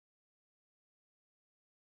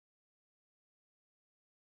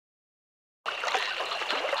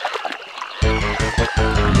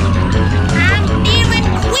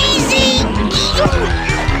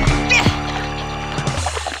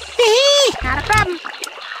Not a problem.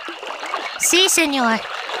 Si, senor.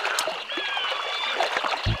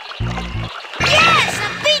 Yes, a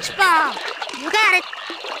beach ball. You got it.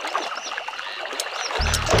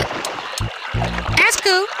 That's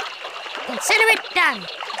cool. Consider it done.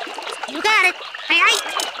 You got it. Aye.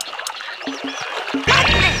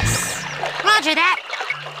 Battlez. Roger that.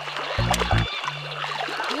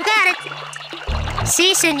 You got it.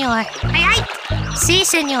 Si, senor. Aye. Si,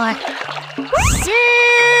 senor.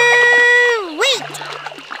 Sweet.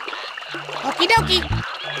 Okie dokie.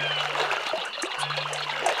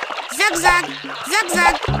 Zug zug. Zug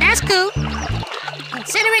zug. That's cool.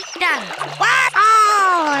 Consider it done. What?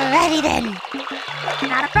 Alrighty then.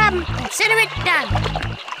 Not a problem. Consider it done.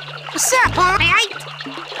 What's up, huh? Right?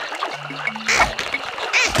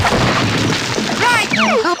 Right. I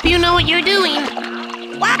hope you know what you're doing.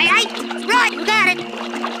 What? Right. Right. You got it.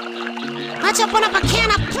 Let's open up a can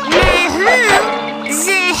of...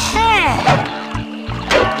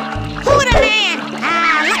 Who the man?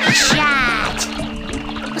 Lucky shot.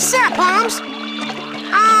 What's up, Holmes?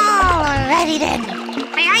 Alrighty then.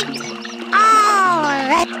 Right.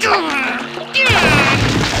 Alright. You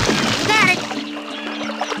got it.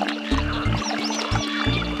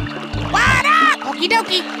 What up? Okie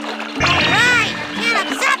dokie. Alright. Can of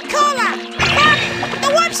Zap Cola. I found it. The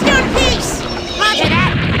warp stone piece. Roger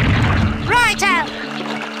that. Right out.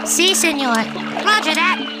 Si, senor. Roger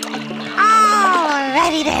that.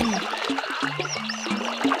 Alrighty then.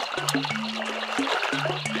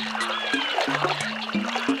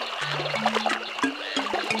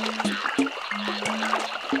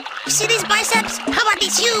 See these biceps? How about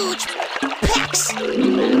these huge pecs?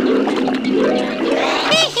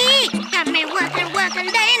 Hee-hee! Got me working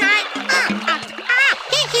day and night.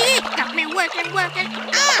 Hee-hee! Got me working.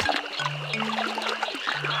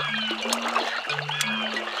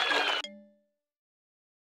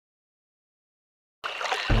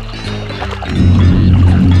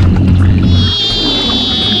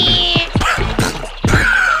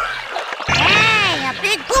 Hey, a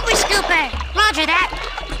big poopy scooper. Roger that.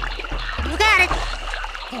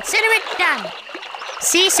 Consider it done.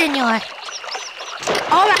 Si, senor.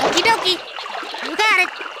 Alright, okie dokie. You got it.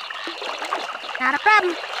 Not a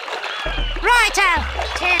problem. Right out.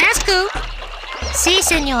 That's cool. Si,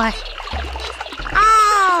 senor.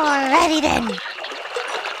 Alrighty then.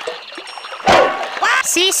 What?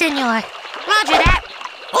 Si, senor. Roger that.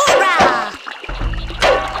 Hoorah!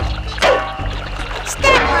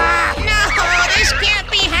 Step up. No, this can't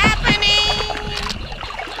be happening.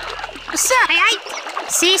 What's up, aye?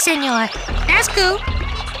 Si, senor. That's cool.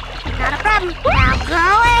 Not a problem. Now go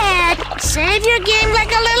ahead. Save your game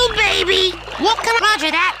like a little baby. What can I...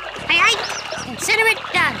 Roger that. Aye. Consider it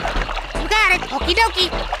done. You got it. Okie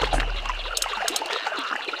dokie.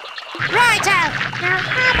 Right out. Now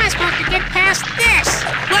how am I supposed to get past this?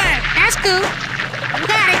 Word. That's cool. You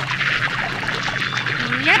got it.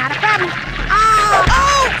 Yep. Not a problem. Oh!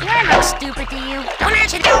 That looks stupid to you. Don't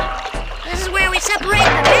answer that. This is where we separate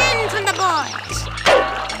the men from the boys.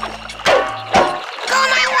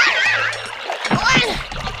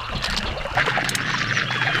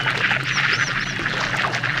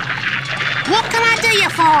 What can I do you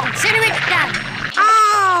for? Consider it done.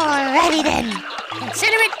 Alrighty then.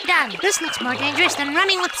 Consider it done. This looks more dangerous than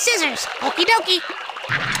running with scissors. Okie dokie.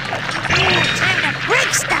 Time to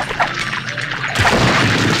break stuff.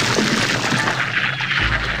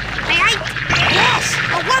 Aye. Yes,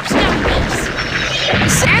 a warp stone piece.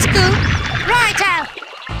 That's cool. Right out.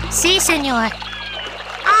 Si, senor.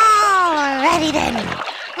 Alrighty then.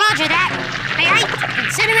 Roger that. Aye.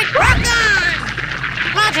 Consider it rock on.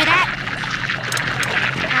 Roger that.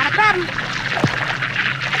 Not a problem.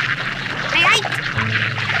 Aye.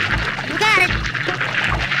 You got it.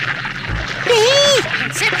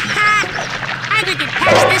 Consider... I could get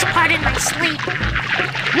past this part in my sleep.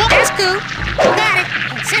 That's cool.